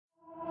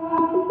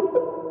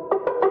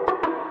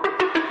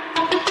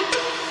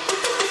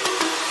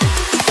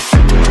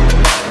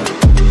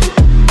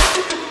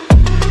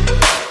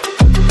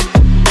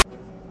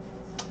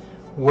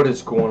What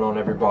is going on,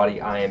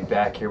 everybody? I am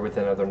back here with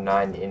another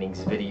 9 innings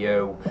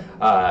video.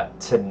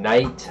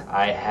 Tonight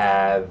I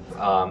have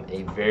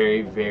a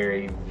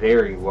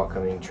very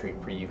welcoming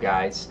treat for you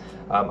guys.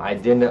 I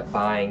did end up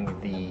buying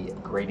the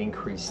grade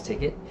increase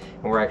ticket,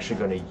 and we're actually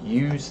going to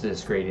use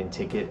this grading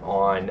ticket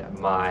on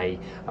my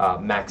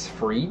Max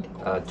Fried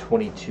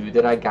 22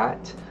 that I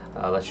got.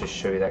 Let's just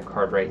show you that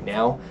card right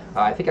now.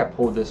 I think I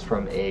pulled this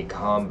from a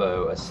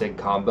combo, a SIG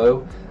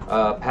combo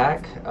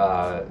pack.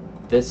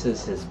 This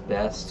is his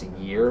best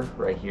year,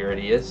 right here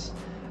it is.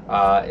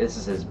 This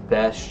is his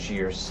best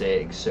year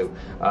SIG. So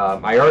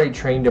I already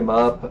trained him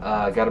up,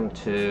 got him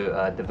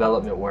to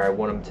development where I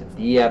want him to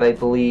be at, I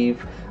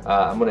believe.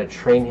 I'm going to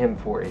train him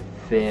for a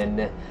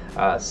fin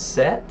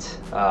set.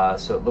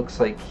 So it looks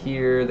like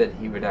here that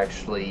he would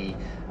actually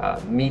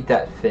meet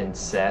that fin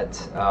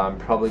set. I'm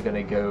probably going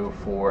to go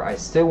for, I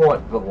still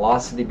want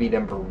velocity to be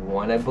number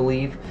 1, I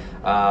believe.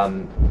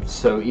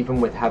 So even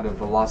with having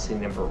velocity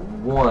number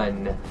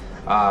 1,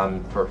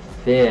 for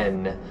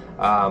fin,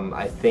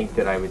 I think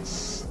that I would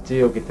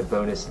still get the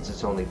bonus since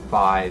it's only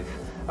 5,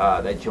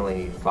 that you only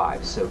need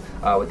 5. So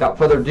without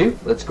further ado,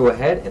 let's go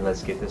ahead and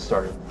let's get this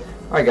started.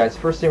 Alright guys,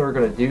 first thing we're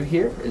going to do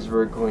here is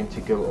we're going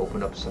to go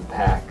open up some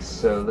packs.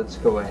 So let's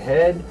go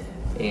ahead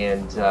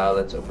and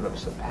let's open up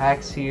some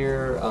packs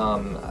here.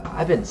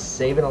 I've been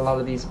saving a lot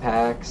of these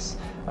packs,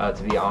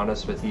 to be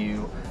honest with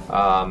you.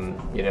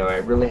 You know, I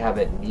really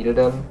haven't needed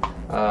them,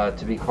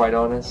 to be quite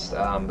honest,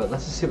 but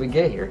let's just see what we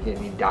get here. Get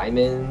any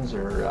diamonds,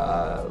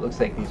 or looks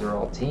like these are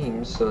all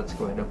teams, so let's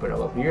go ahead and open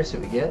them up here, see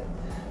what we get.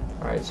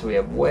 Alright, so we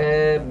have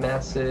Webb,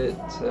 Massett,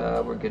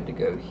 we're good to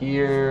go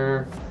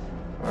here.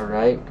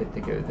 Alright, good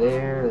to go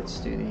there. Let's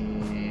do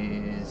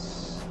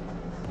these.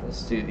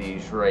 Let's do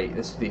these right.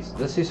 Let's do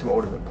some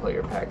ultimate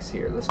player packs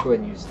here. Let's go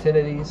ahead and use 10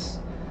 of these.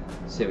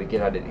 See what we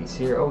get out of these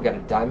here. Oh, we got a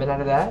diamond out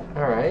of that.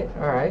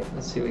 Alright.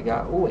 Let's see what we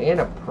got. Oh, and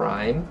a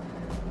prime.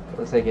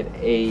 Looks like an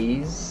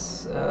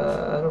A's.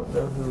 I don't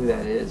know who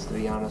that is, to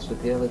be honest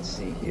with you. Let's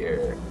see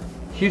here.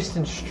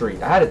 Houston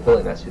Street. I had a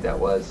feeling that's who that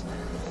was.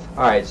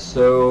 Alright,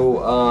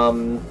 so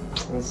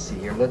let's see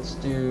here. Let's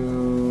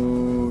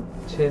do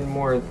 10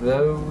 more of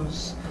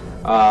those.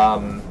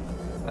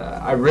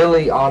 I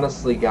really,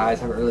 honestly, guys,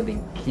 haven't really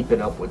been keeping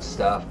up with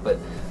stuff, but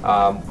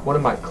one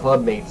of my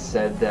club mates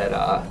said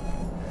that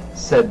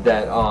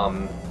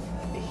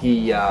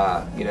he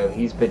you know,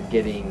 he's been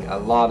getting a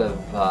lot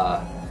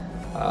of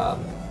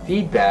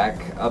feedback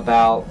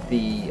about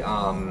the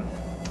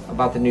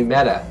new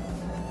meta.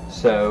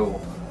 So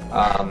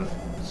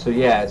so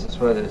yeah, it's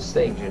just one of those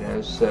things, you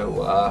know.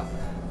 So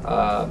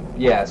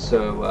yeah,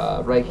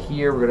 so right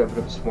here we're gonna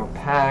open up some more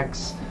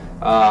packs.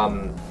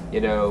 You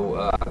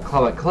know,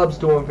 my club's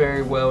doing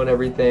very well and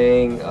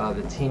everything.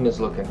 The team is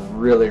looking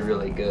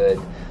really good.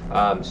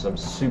 So I'm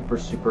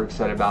super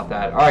excited about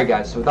that. Alright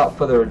guys, so without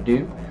further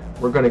ado,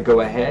 we're going to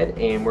go ahead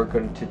and we're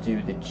going to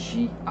do the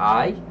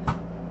GI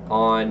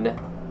on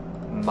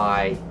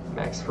my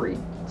Max Fried.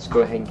 Let's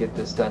go ahead and get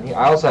this done here.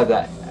 I also have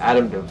that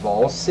Adam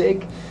Duvall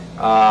SIG.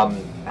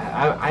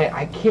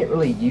 I can't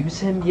really use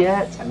him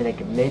yet. I mean, I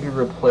could maybe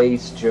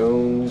replace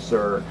Jones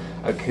or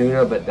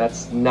Acuna, but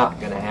that's not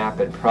going to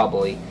happen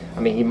probably. I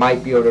mean, he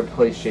might be able to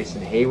replace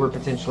Jason Hayward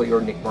potentially, or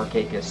Nick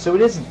Markakis. So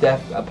it is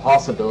a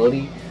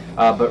possibility,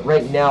 but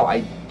right now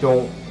I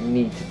don't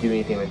need to do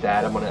anything with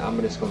that.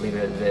 I'm just gonna leave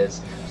it as it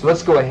is. So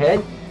let's go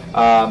ahead,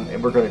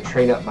 and we're gonna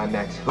train up my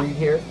Max Fried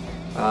here.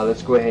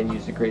 Let's go ahead and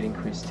use the grade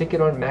increase ticket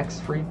on Max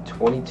Fried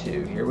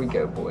 22. Here we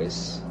go,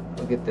 boys.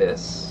 Look at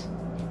this.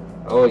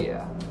 Oh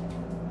yeah.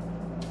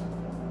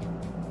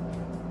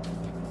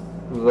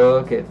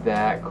 Look at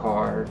that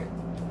card.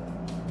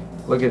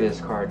 Look at this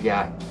card.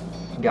 Yeah,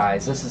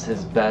 guys, this is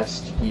his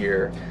best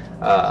year,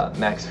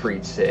 Max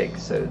Fried SIG.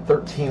 So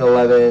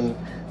 1311,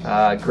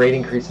 grade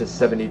increase is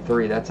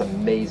 73. That's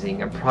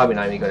amazing. I'm probably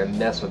not even going to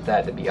mess with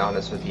that, to be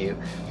honest with you.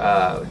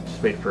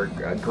 Just wait for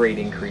a grade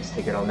increase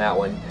ticket on that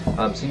one.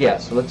 So yeah,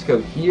 so let's go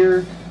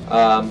here.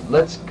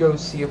 Let's go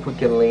see if we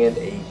can land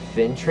a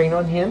fin train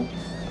on him.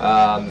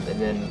 And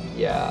then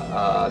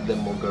yeah,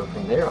 then we'll go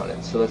from there on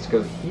it. So let's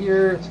go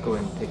here. Let's go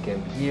ahead and pick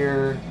him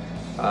here.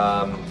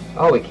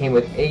 Oh, it came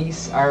with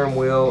Ace, Iron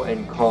Will,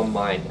 and Calm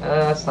Mind.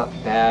 That's not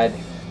bad.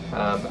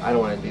 I don't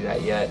want to do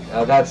that yet.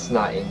 That's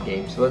not in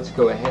game. So let's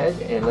go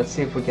ahead and let's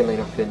see if we can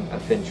land a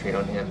fin train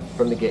on him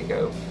from the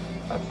get-go.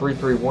 A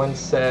 3-3-1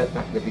 set,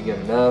 not going to be good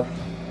enough.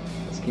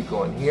 Let's keep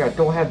going here. I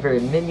don't have very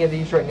many of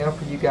these right now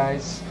for you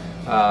guys.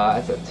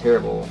 That's a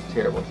terrible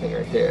thing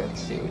right there.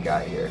 Let's see what we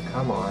got here.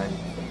 Come on.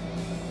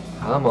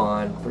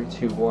 3,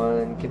 2,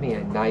 1. Give me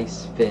a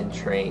nice fin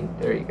train.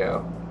 There you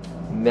go.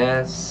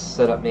 Mess,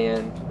 setup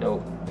man.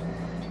 Nope.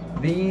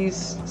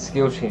 These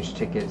skill change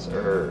tickets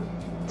are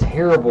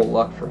terrible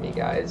luck for me,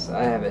 guys.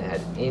 I haven't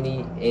had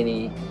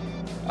any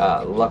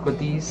luck with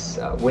these.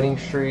 Winning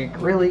streak,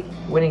 really?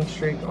 Winning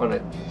streak on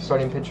a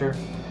starting pitcher?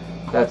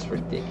 That's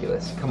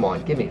ridiculous. Come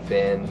on, give me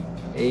Finn.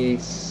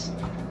 Ace.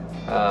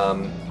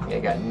 I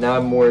got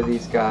 9 more of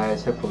these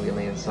guys. Hopefully we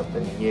land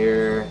something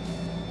here.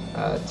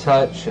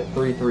 Touch, a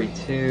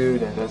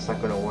 3-3-2. No, that's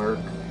not going to work.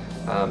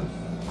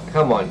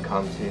 Come on,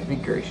 ComTube, be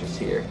gracious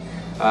here.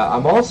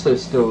 I'm also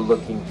still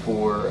looking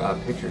for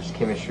pitcher's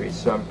chemistry,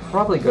 so I'm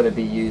probably going to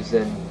be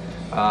using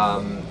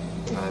Dom.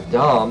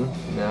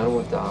 No, I don't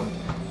want Dom.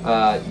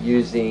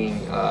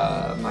 Using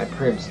my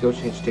Prim skill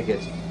change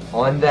tickets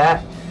on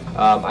that.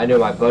 I know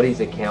my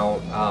buddy's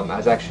account, I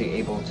was actually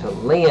able to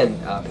land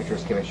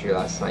pitcher's chemistry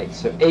last night.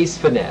 So Ace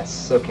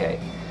Finesse, okay.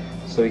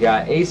 So we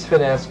got Ace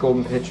Finesse,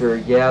 Golden Pitcher.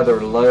 Yeah,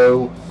 they're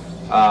low.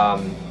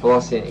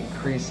 Velocity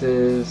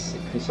increases.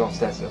 Increase all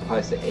stats that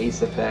applies to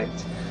Ace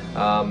effect.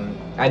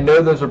 I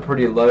know those are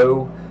pretty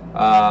low,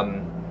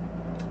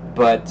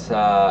 but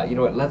you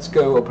know what? Let's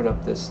go open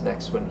up this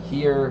next one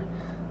here.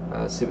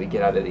 See what we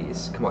get out of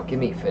these. Come on, give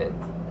me Finn.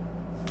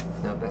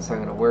 Nope, that's not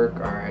gonna work.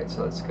 All right,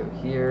 so let's go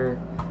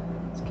here.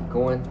 Let's keep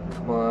going.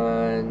 Come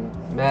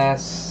on,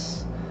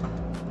 Mess.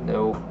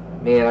 Nope.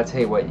 Man, I tell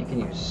you what, you can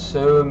use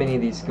so many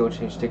of these skill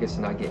change tickets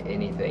and not get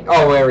anything.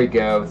 Oh, there we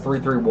go.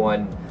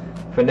 3-3-1.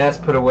 Finesse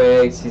put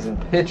away.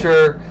 Seasoned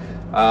pitcher.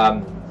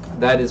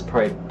 That is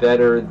probably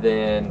better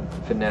than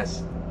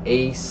Finesse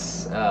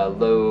Ace.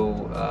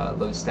 Low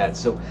stats.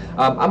 So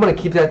I'm gonna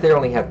keep that there.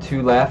 Only have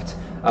 2 left.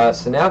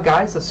 So now,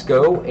 guys, let's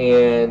go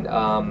and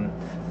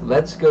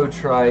let's go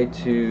try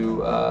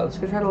to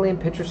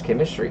land pitcher's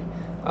chemistry.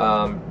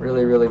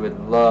 Really would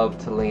love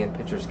to land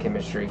pitcher's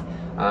chemistry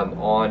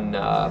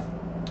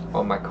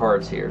on my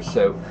cards here.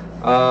 So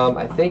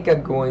I think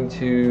I'm going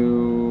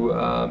to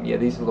yeah,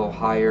 these are a little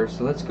higher,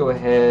 so let's go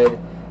ahead.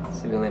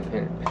 See if we land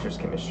pitcher's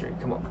chemistry.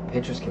 Come on,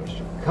 pitcher's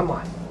chemistry. Come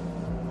on.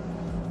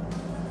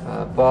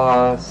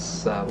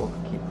 Boss, we'll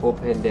keep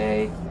bullpen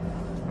day.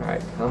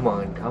 Alright, come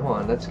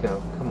on, let's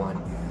go. Come on.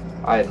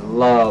 I'd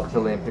love to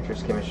land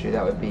pitcher's chemistry.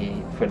 That would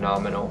be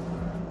phenomenal.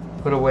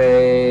 Put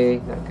away,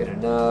 not good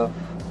enough.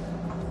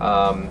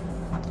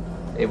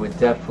 It would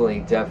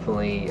definitely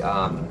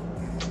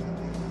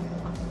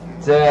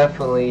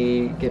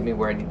get me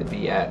where I need to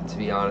be at, to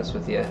be honest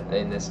with you,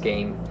 in this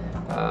game.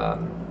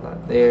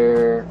 Not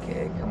there.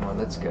 Okay, come on,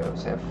 let's go.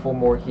 So I have 4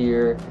 more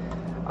here.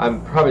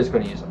 I'm probably just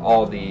going to use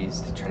all these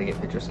to try to get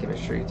pitcher's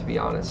chemistry, to be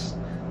honest.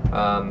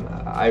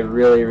 I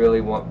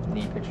really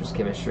need pitcher's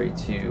chemistry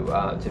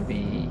to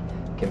be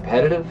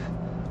competitive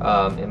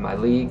in my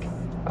league.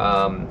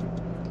 Come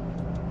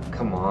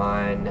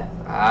on.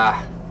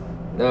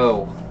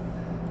 No.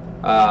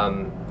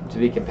 To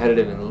be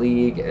competitive in the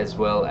league as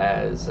well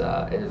as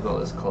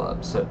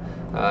clubs. So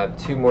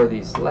 2 more of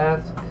these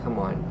left. Come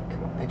on,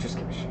 pitcher's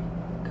chemistry.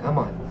 Come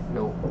on,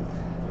 nope.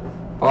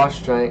 Boss,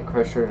 Giant,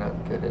 Crusher, not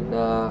good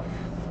enough.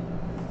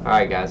 All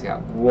right, guys,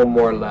 got 1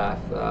 more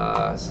left.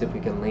 See if we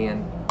can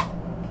land.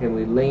 Can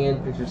we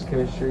land pitcher's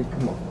chemistry?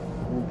 Come on,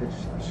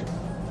 pitcher's chemistry.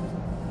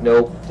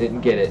 Nope,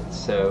 didn't get it.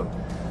 So,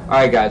 all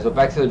right, guys, well,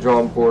 back to the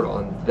drawing board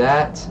on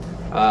that.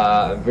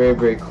 I'm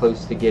very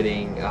close to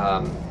getting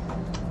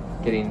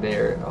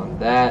there on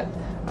that.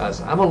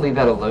 So I'm gonna leave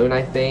that alone,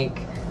 I think,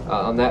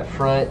 on that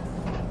front.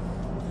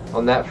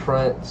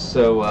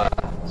 So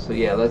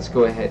yeah, let's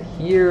go ahead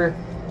here.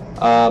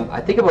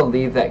 I think I'm gonna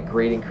leave that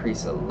grade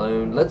increase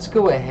alone. Let's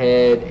go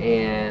ahead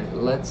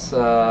and let's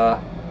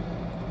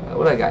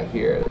what I got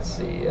here. Let's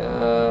see.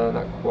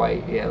 Not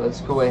quite. Yeah,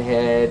 let's go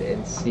ahead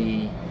and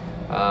see.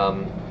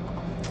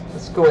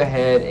 Let's go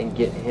ahead and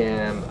get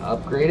him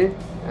upgraded.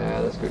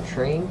 Let's go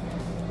train.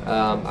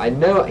 I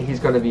know he's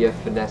going to be a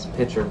finesse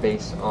pitcher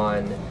based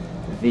on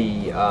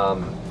the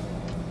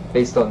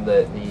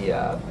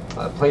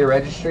player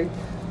registry.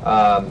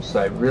 So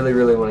I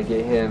really want to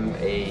get him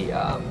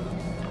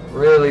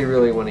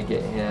really want to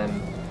get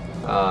him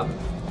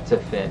to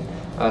Finn.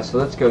 So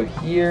let's go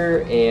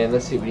here and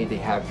let's see what we need to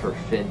have for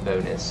Finn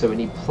bonus. So we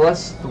need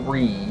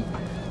 +3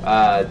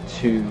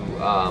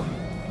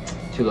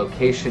 to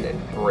location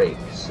and break.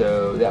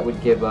 So that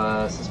would give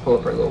us, let's pull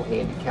up our little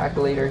handy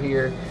calculator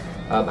here.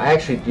 I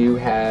actually do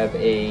have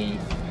a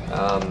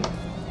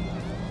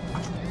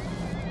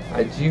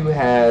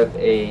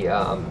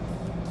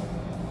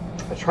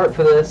chart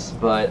for this,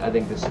 but I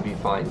think this would be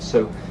fine.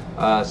 So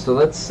so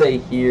let's say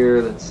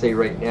here, let's say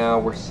right now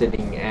we're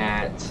sitting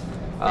at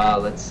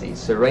let's see,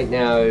 so right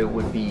now it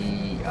would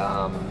be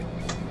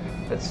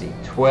let's see,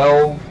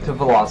 12 to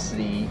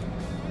velocity,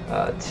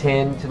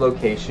 10 to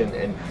location,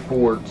 and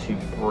 4 to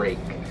break.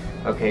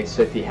 Okay,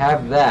 so if you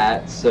have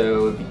that, so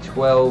it would be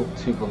 12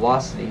 to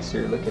velocity, so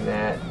you're looking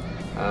at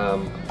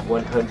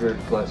 100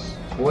 plus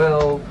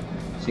 12,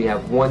 so you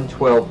have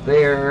 112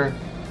 there,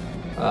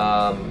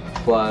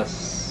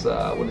 plus,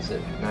 what is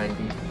it,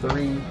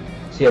 93,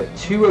 so you have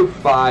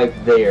 205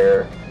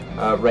 there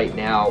right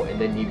now,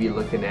 and then you'd be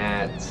looking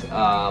at,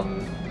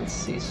 let's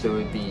see, so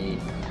it would be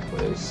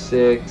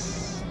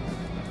 106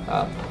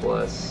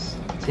 plus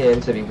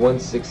 10, so it'd be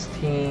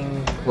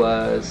 116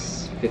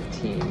 plus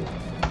 15.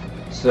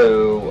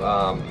 So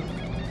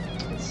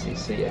let's see,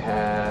 so you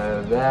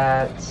have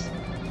that,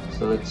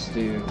 so let's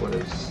do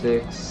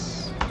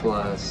 106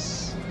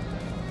 plus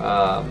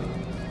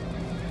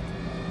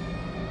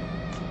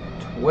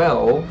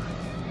 12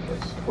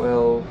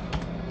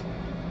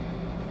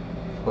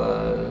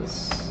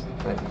 plus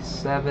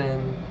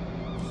 97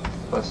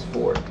 plus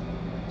 4.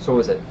 So what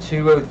was it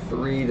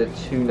 203 to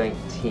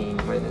 219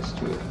 minus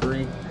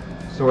 203?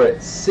 So we're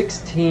at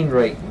 16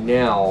 right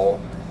now.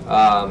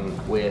 Yeah,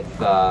 we're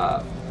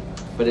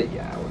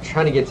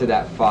trying to get to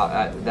that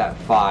five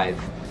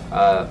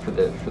for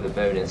the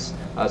bonus.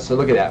 So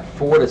look at that,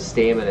 4 to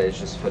stamina is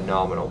just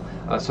phenomenal.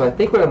 So I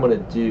think what I'm going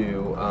to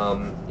do,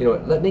 you know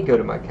what, let me go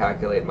to my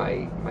calculate,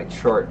 my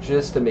chart,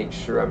 just to make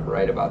sure I'm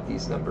right about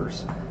these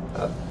numbers.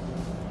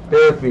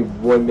 Bear with me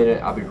 1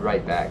 minute, I'll be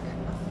right back.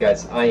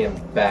 Guys, I am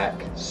back.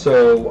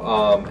 So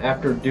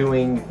after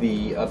doing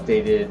the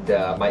updated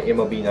my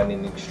MLB 9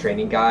 innings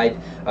training guide,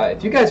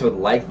 if you guys would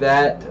like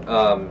that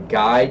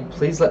guide,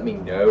 please let me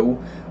know.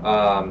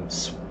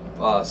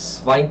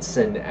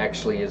 Sveinson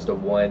actually is the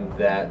one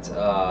that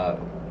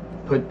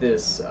put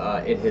this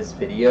in his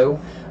video,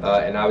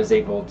 and I was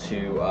able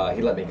to,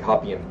 he let me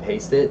copy and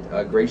paste it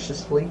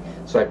graciously,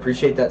 so I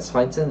appreciate that,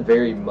 Sveinson,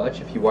 very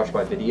much. If you watch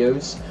my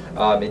videos,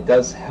 it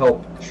does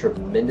help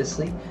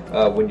tremendously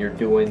when you're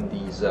doing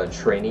these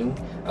training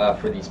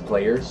for these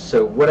players.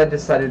 So what I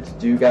decided to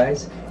do,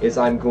 guys, is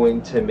I'm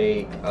going to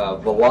make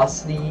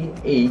velocity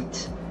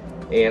 8,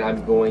 and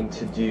I'm going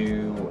to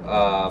do,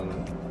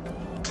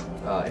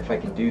 if I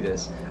can do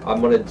this,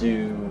 I'm going to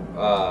do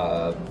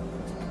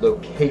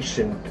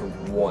location to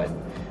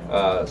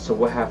 1. So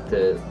we'll have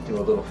to do a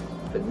little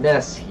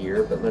finesse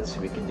here, but let's see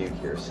what we can do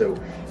here. So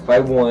if I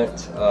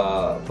want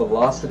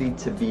velocity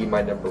to be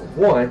my number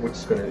 1, which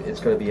is it's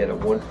going to be at a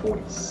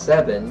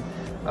 147,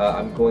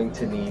 I'm going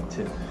to need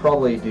to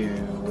probably do,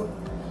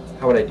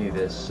 how would I do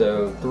this?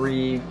 So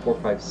 3, 4,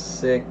 5,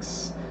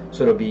 6.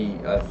 So it'll be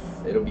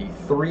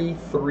 3,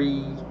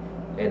 3,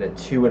 and a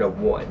 2 and a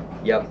 1.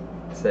 Yep.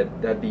 So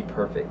that'd be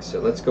perfect. So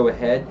let's go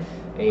ahead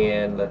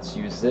and let's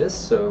use this.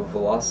 So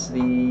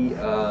velocity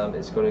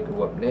is going to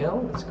go up now.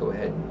 Let's go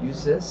ahead and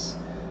use this.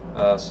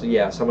 So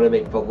yeah, so I'm going to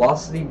make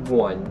velocity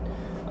 1.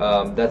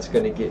 That's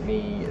going to get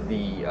me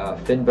the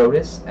fin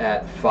bonus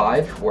at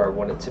 5, where I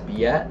want it to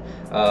be at.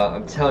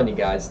 I'm telling you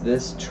guys,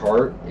 this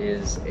chart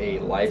is a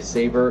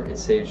lifesaver. It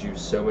saves you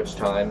so much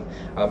time.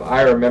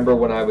 I remember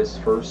when I was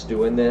first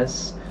doing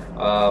this,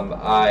 let's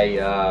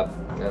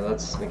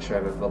make sure I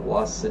have a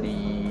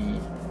velocity.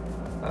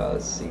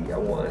 Let's see, I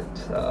want,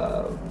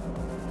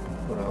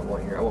 what do I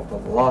want here? I want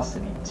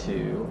velocity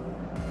 2.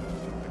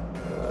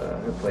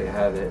 Hopefully I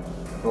have it.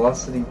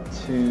 Velocity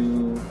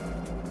 2,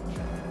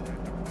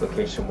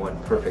 location 1,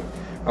 perfect.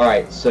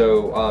 Alright,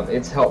 so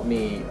it's helped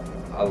me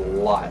a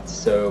lot.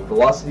 So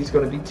velocity is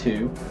going to be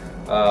 2,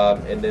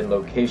 and then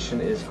location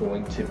is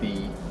going to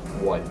be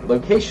 1.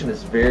 Location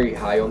is very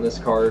high on this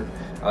card,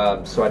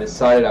 so I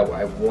decided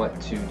I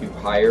want to do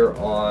higher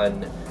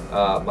on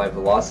my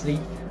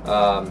velocity.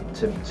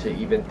 To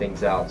even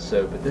things out.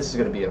 So, but this is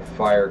going to be a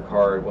fire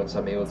card once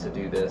I'm able to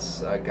do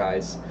this,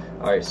 guys.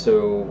 Alright,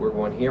 so we're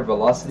going here,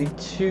 velocity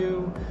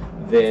 2,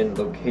 then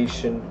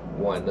location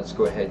 1. Let's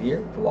go ahead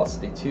here,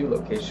 velocity 2,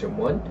 location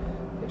 1.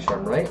 Make sure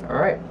I'm right.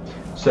 Alright,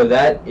 so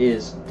that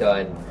is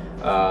done.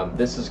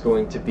 This is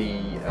going to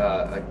be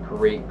a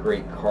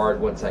great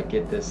card once I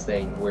get this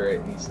thing where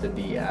it needs to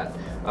be at.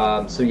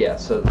 So yeah,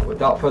 so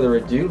without further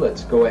ado,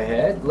 let's go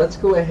ahead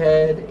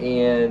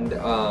and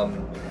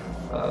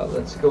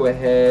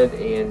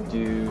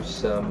do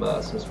some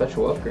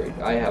special upgrade.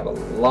 I have a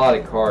lot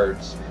of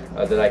cards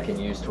that I can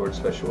use towards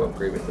special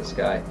upgrade with this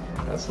guy.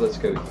 So let's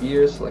go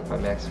here, select my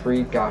max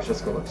free. Gosh,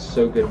 that's gonna look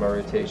so good in my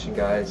rotation,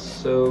 guys.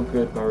 So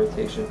good in my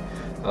rotation.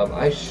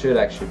 I should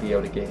actually be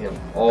able to get him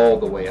all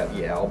the way up.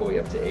 Yeah, all the way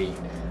up to 8.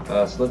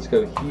 So let's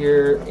go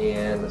here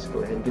and let's go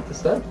ahead and get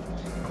this done.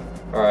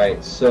 All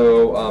right.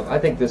 So I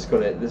think this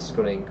is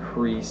gonna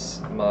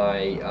increase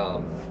my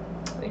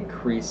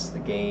increase the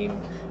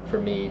game for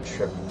me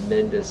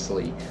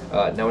tremendously.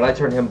 Now when I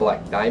turn him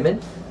Black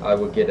Diamond, I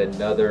will get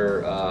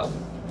another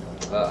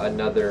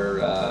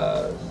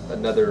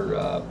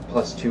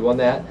 +2 on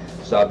that,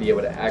 so I'll be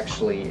able to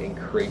actually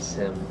increase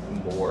him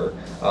more.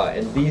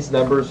 And these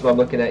numbers I'm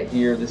looking at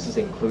here, this is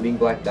including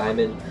Black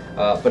Diamond,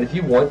 but if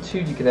you want to,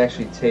 you can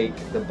actually take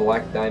the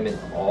Black Diamond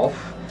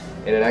off,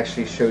 and it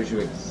actually shows you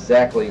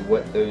exactly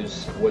what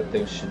those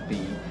should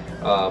be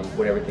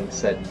when everything's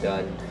said and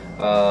done.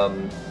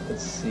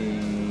 Let's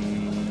see.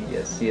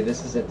 Yeah, see,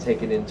 this isn't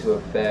taken into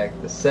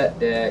effect. The set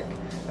deck,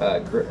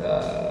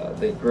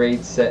 the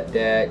grade set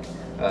deck,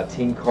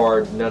 team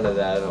card, none of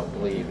that. I don't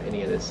believe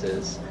any of this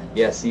is.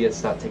 Yeah, see,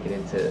 it's not taken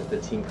into the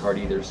team card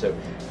either. So,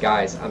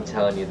 guys, I'm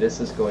telling you, this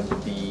is going to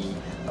be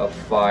a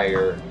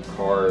fire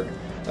card.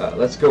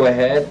 Let's go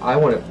ahead. I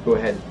want to go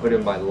ahead and put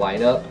in my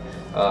lineup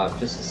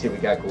just to see what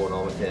we got going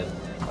on with him.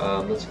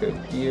 Let's go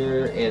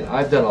here, and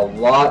I've done a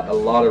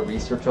lot of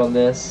research on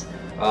this.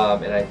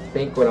 And I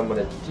think what I'm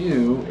going to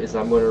do is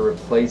I'm going to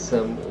replace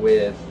him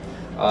with,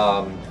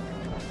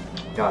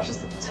 gosh,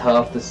 it's a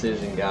tough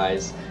decision,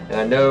 guys. And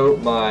I know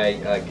my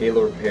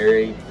Gaylord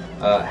Perry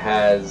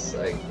has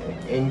an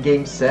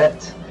in-game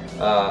set,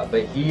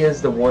 but he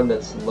is the one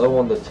that's low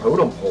on the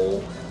totem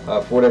pole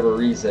for whatever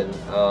reason.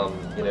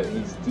 You know,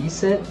 he's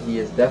decent. He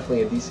is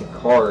definitely a decent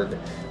card,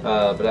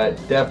 but I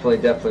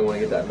definitely want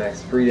to get that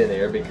Max Fried in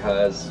there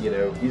because, you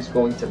know, he's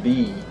going to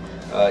be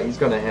he's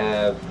going to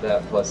have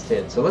that plus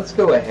 10. So let's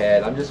go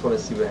ahead. I just want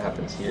to see what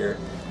happens here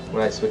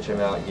when I switch him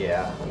out.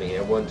 Yeah, I mean,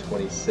 at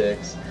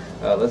 126.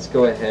 Let's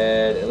go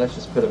ahead and let's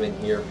just put him in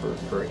here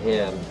for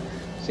him.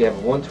 So you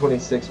have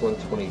 126,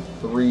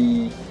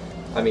 123.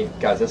 I mean,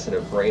 guys, that's a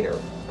no-brainer.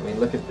 I mean,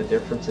 look at the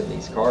difference in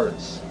these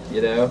cards,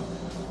 you know?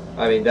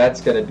 I mean,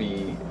 that's going to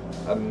be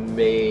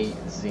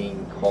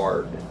amazing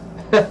card.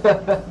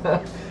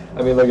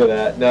 I mean, look at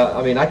that. Now,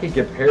 I mean, I could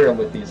compare him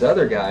with these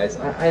other guys,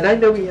 and I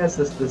know he has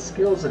the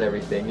skills and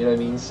everything, you know what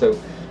I mean? So,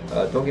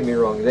 don't get me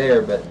wrong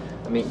there, but,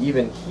 I mean,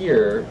 even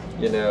here,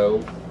 you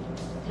know,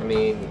 I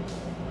mean,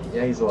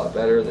 yeah, he's a lot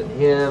better than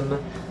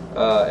him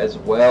as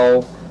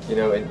well, you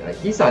know, and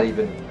he's not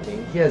even, I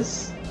mean, he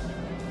has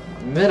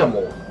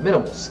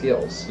minimal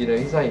skills, you know,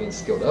 he's not even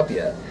skilled up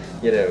yet.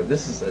 You know,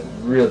 this is a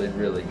really,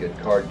 really good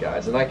card,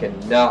 guys, and I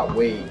cannot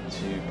wait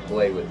to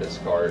play with this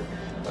card,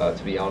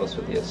 to be honest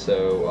with you.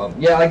 So,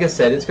 yeah, like I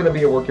said, it's going to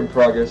be a work in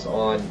progress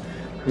on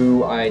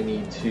who I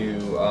need to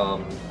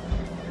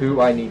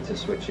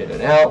switch in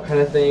and out, kind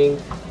of thing.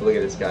 But look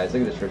at this, guys.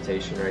 Look at this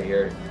rotation right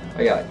here.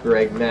 I got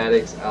Greg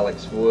Maddux,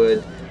 Alex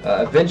Wood.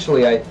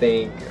 Eventually, I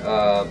think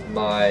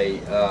my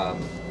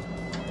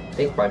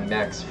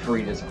Max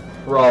Fried is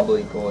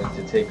probably going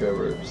to take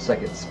over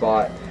second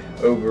spot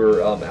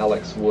over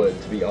Alex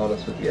Wood, to be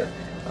honest with you.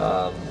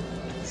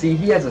 See,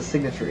 he has a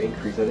signature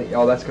increase. I think.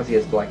 Oh, that's because he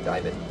has Black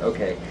Diamond.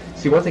 Okay.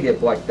 See, once I get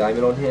Black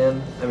Diamond on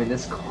him, I mean,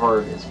 this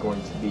card is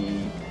going to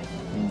be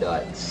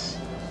nuts.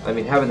 I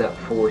mean, having that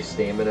 4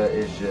 stamina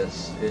is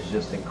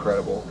just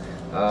incredible.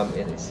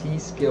 And is he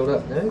skilled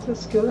up? No, he's not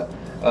skilled up.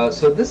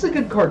 So this is a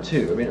good card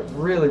too. I mean, it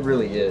really,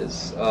 really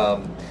is.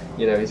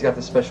 You know, he's got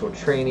the special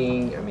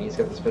training. I mean, he's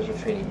got the special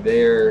training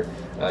there.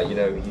 You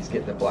know, he's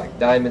getting the Black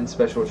Diamond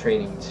special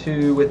training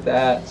too with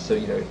that. So,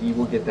 you know, he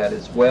will get that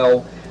as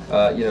well.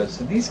 You know,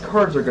 so these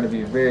cards are going to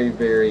be very,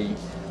 very,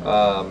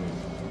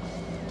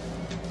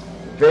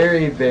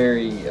 very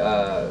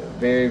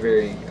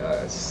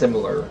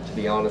similar, to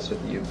be honest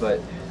with you.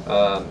 But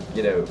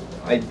you know,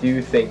 I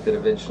do think that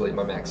eventually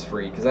my Max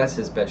Fried, because that's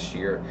his best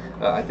year,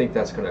 I think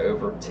that's going to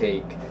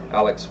overtake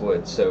Alex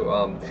Wood.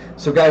 So,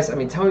 so guys, I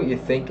mean, tell me what you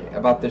think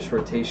about this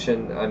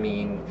rotation. I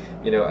mean,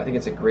 you know, I think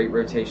it's a great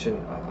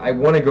rotation. I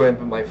want to go ahead and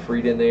put my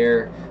Fried in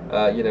there.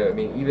 You know, I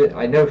mean, even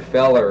I know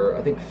Feller.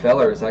 I think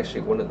Feller is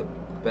actually one of the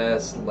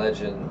best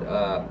legend.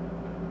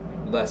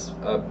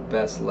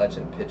 Best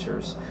legend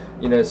pitchers,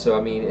 you know. So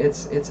I mean,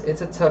 it's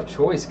a tough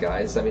choice,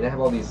 guys. I mean, I have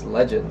all these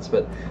legends,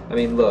 but I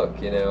mean, look,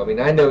 you know, I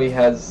mean, I know he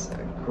has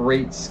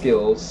great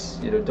skills,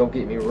 you know, don't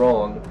get me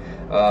wrong.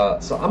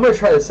 So I'm gonna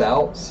try this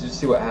out,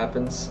 just see what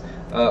happens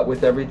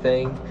with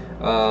everything.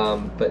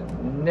 But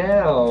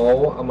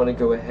now I'm gonna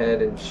go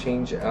ahead and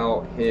change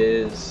out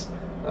his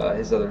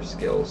other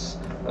skills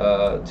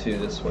to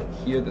this one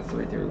here, the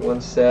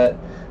 3-3-1 set.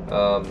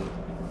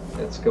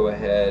 Let's go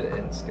ahead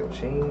and skill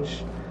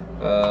change.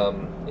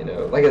 You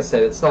know, like I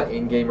said, it's not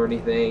in-game or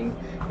anything,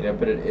 you know,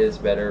 but it is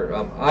better.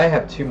 I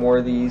have 2 more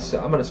of these, so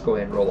I'm going to just go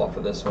ahead and roll off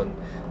of this one,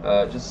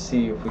 just to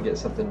see if we get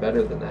something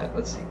better than that.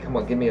 Let's see, come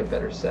on, give me a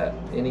better set.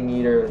 Inning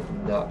Eater,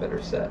 not better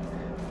set.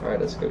 Alright,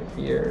 let's go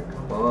here.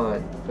 Come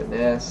on,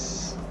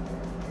 Finesse,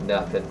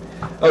 nothing.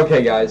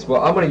 Okay, guys,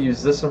 well, I'm going to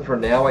use this one for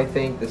now, I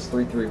think, this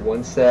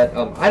 3-3-1 set.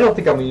 I don't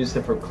think I'm going to use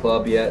him for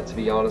club yet, to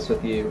be honest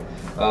with you.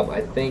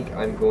 I think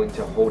I'm going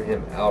to hold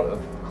him out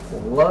of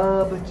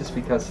club just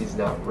because he's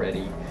not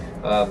ready.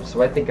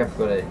 So I think I'm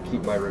going to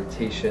keep my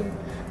rotation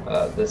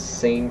the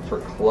same for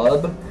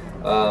club,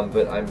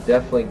 but I'm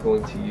definitely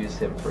going to use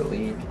him for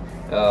league,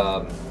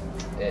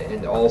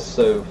 and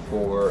also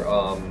for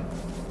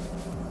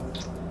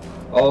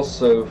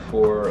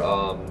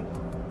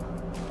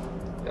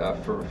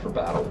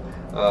battle.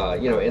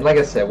 You know, and like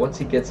I said, once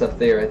he gets up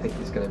there, I think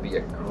he's going to be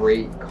a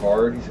great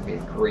card. He's going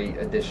to be a great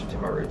addition to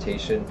my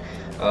rotation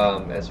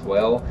as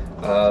well.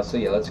 So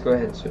yeah, let's go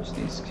ahead and switch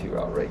these 2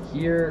 out right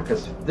here,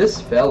 because this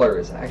Feller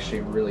is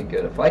actually really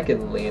good. If I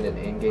can land an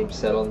in-game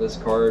set on this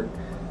card,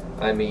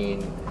 I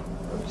mean,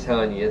 I'm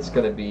telling you, it's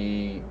going to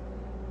be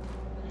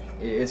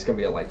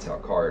a lights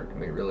out card. I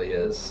mean, it really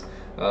is.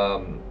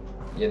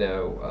 You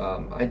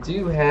know, I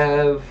do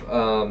have.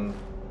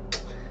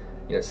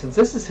 You know, since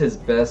this is his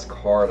best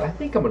card, I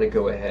think I'm going to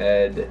go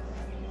ahead.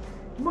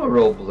 I'm going to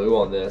roll blue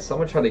on this. I'm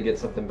going to try to get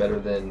something better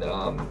than.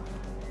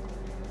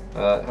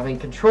 I mean,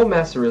 Control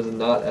Master is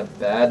not a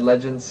bad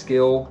legend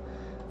skill.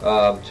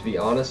 To be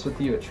honest with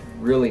you, it's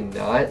really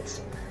not.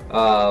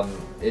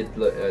 It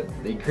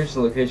increases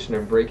the location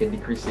and break and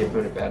decrease the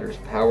opponent batter's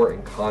power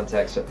and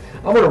contact. So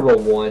I'm going to roll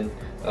 1.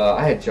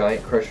 I had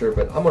Giant Crusher,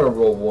 but I'm going to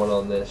roll 1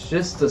 on this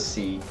just to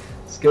see.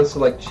 Skill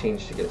select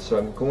change together. So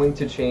I'm going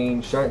to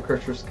change Giant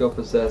Crusher skill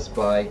possessed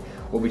by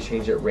will be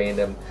changed at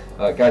random.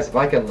 Guys, if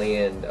I can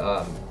land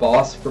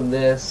boss from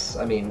this,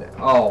 I mean,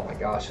 oh my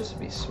gosh, this would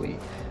be sweet.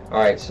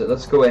 Alright, so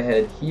let's go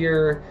ahead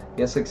here.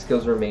 The select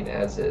skills remain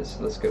as is.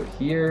 So let's go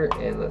here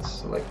and let's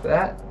select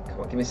that.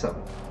 Come on, give me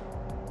something.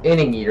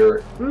 Inning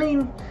Eater. I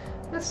mean,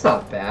 that's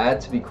not bad,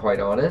 to be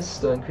quite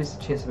honest. Increase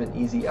the chance of an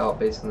easy out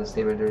based on the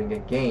stamina during a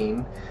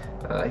game.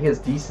 He has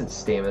decent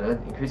stamina,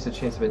 increase the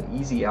chance of an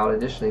easy out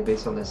additionally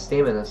based on his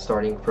stamina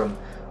starting from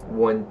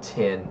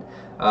 110.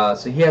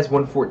 So he has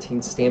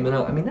 114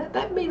 stamina. I mean,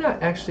 that may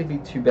not actually be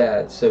too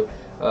bad. So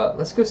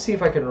let's go see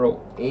if I can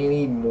roll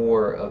any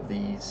more of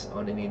these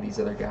on any of these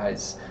other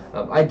guys.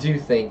 I do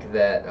think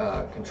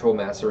that Control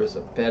Master is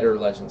a better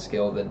legend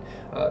skill than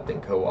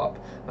co-op.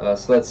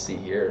 So let's see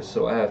here.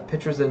 So I have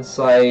Pitcher's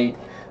Insight.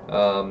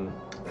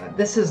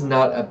 This is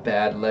not a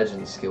bad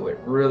legend skill. It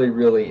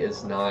really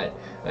is not.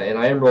 And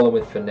I am rolling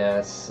with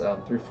Finesse,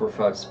 3, 4,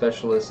 5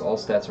 Specialist. All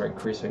stats are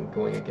increasing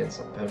going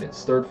against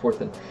opponents' 3rd,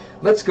 4th, and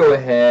let's go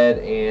ahead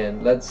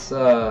and let's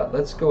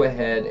go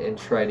ahead and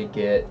try to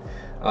get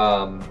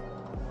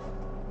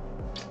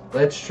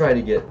let's try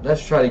to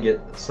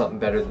get something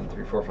better than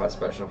 3, 4, 5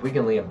 Special. If we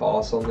can land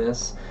Boss on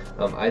this,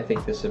 I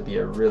think this would be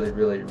a really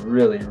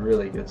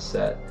good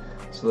set.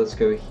 So let's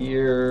go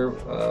here,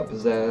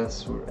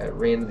 Possess, at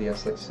random, the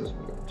S-Lexus,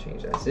 we're going to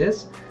change as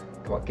is.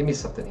 Come on, give me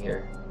something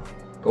here.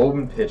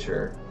 Golden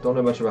Pitcher, don't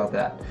know much about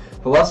that.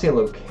 Velocity and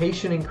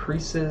Location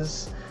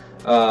increases.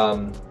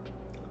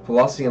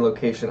 Velocity and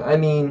Location, I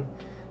mean,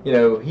 you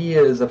know, he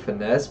is a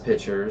finesse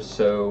pitcher,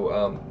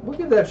 so we'll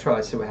give that a try,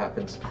 see what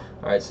happens.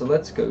 Alright, so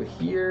let's go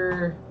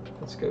here,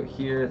 let's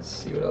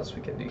see what else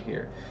we can do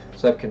here.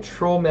 So I have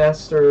Control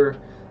Master,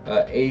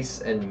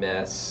 Ace, and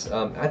Mess.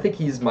 I think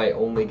he's my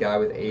only guy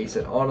with Ace,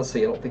 and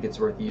honestly I don't think it's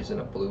worth using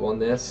a blue on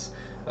this,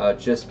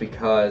 just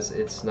because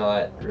it's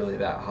not really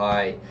that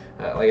high.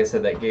 Like I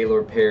said, that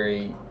Gaylord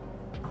Perry,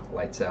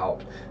 lights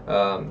out,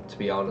 to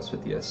be honest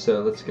with you.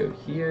 So let's go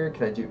here.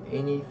 Can I do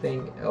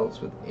anything else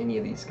with any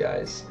of these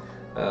guys?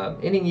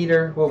 Inning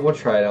Eater, well, we'll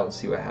try it out and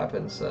see what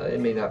happens. It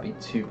may not be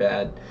too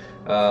bad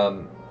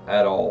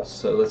at all.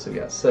 So let's see, we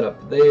got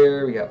Setup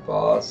there, we got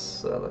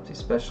Boss, Lefty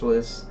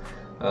Specialist.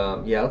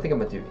 Yeah, I don't think I'm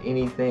going to do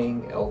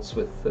anything else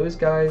with those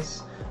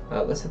guys.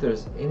 Let's see if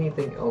there's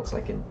anything else I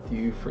can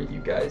do for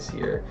you guys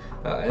here.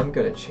 I'm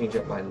going to change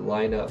up my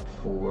lineup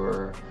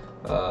for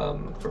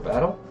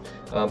battle.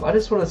 I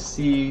just want to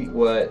see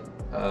what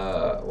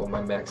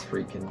my Max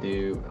Free can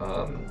do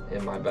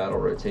in my battle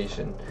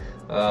rotation.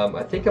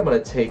 I think I'm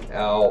going to take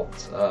out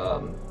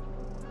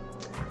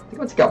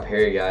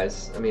Perry,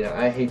 guys. I mean,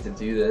 I hate to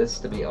do this,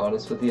 to be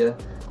honest with you,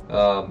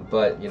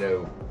 but you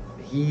know,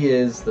 he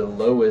is the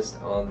lowest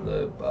on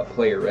the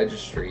player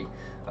registry,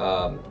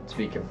 to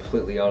be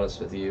completely honest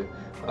with you.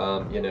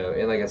 You know,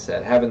 and like I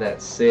said, having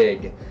that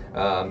SIG, you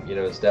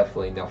know, is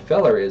definitely, now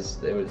Feller is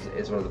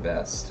one of the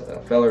best.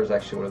 Feller is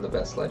actually one of the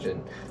best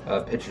legend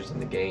pitchers in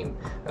the game,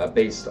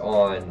 based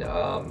on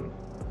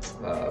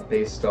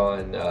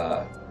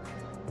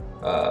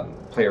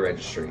player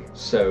registry.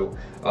 So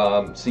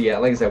yeah,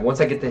 like I said,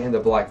 once I get to him the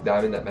Black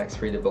Diamond, that Max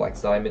Free to Black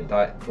Diamond,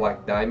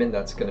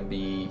 that's going to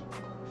be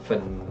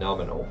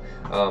phenomenal.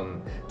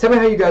 Tell me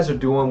how you guys are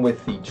doing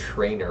with the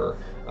trainer.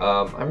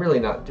 I'm really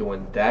not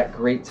doing that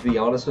great, to be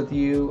honest with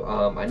you.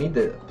 I need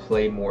to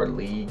play more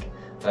League,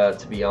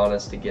 to be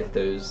honest, to get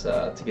those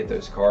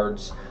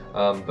cards.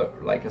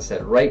 But like I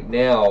said, right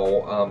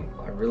now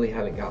I really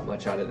haven't got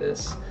much out of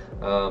this,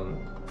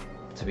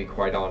 to be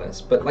quite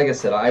honest. But like I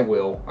said, I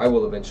will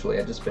eventually.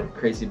 I've just been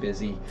crazy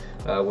busy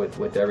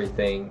with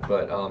everything,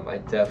 but I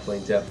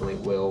definitely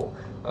will.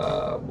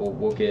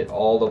 We'll get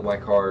all of my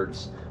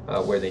cards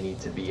where they need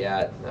to be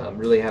at.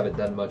 Really haven't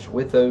done much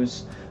with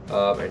those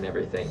and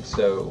everything.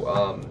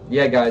 So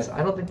yeah, guys,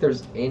 I don't think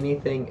there's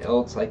anything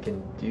else I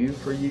can do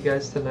for you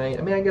guys tonight.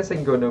 I mean, I guess I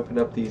can go and open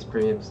up these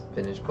premium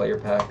finished player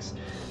packs.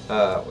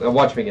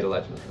 Watch me get a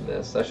legend from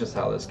this. That's just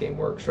how this game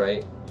works,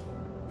 right?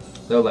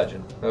 No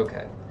legend.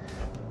 Okay.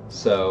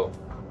 So,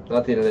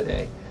 not the end of the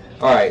day.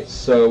 Alright,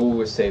 so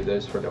we'll save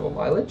those for double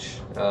mileage.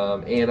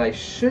 And I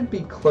should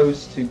be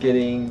close to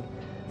getting...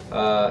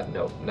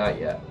 no, not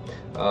yet.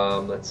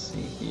 Let's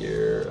see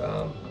here.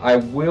 I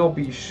will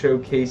be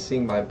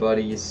showcasing my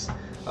buddy's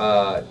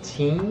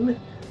team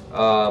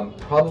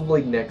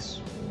probably next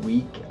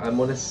week, I'm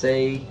going to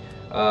say.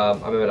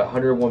 I'm at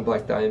 101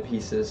 Black Diamond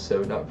pieces,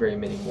 so not very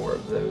many more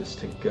of those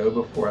to go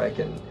before I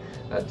can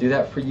do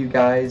that for you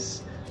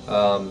guys.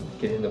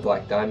 Get him the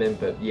Black Diamond.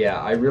 But yeah,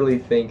 I really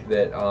think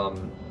that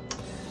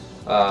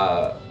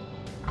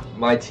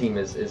my team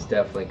is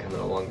definitely coming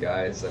along,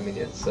 guys. I mean,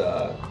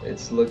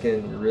 it's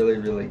looking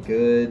really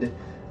good,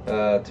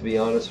 to be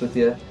honest with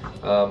you.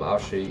 I'll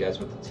show you guys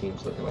what the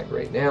team's looking like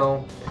right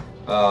now.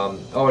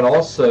 Oh, and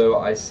also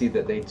I see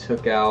that they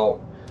took out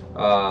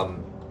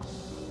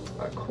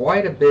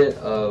quite a bit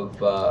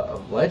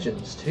of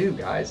legends too,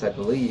 guys, I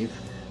believe.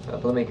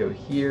 But let me go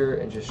here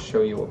and just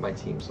show you what my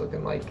team's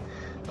looking like.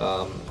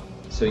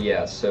 So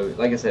yeah, so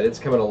like I said, it's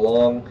coming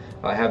along.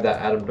 I have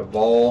that Adam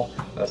Duvall.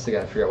 Still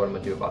gotta figure out what I'm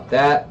gonna do about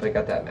that. But I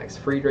got that Max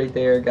Fried right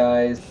there,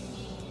 guys.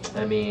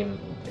 I mean,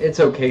 it's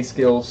okay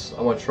skills.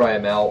 I want to try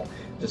them out,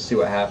 just see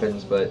what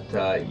happens. But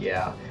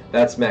yeah,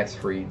 That's Max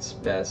Fried's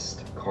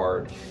best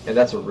card, and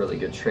that's a really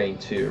good train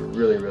too.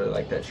 Really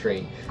like that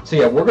train. So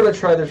yeah, we're gonna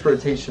try this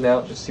rotation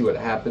out, just see what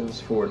happens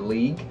for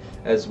League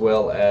as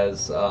well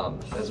as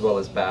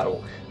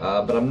Battle.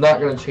 But I'm not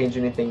gonna change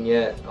anything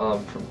yet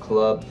from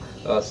Club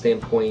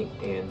standpoint,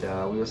 and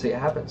we will see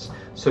what happens.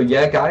 So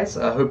yeah, guys,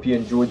 I hope you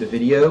enjoyed the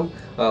video.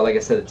 Like I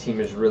said, the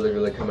team is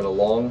really coming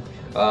along.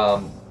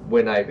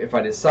 If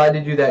I decide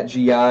to do that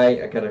GI,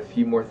 I got a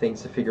few more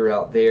things to figure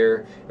out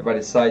there. If I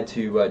decide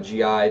to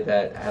GI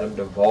that Adam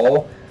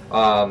Duvall,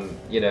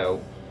 you know,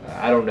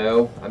 I don't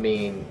know. I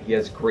mean, he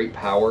has great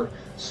power,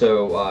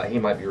 so he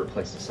might be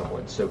replacing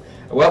someone. So,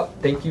 well,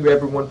 thank you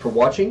everyone for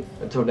watching.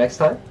 Until next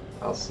time,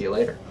 I'll see you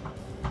later.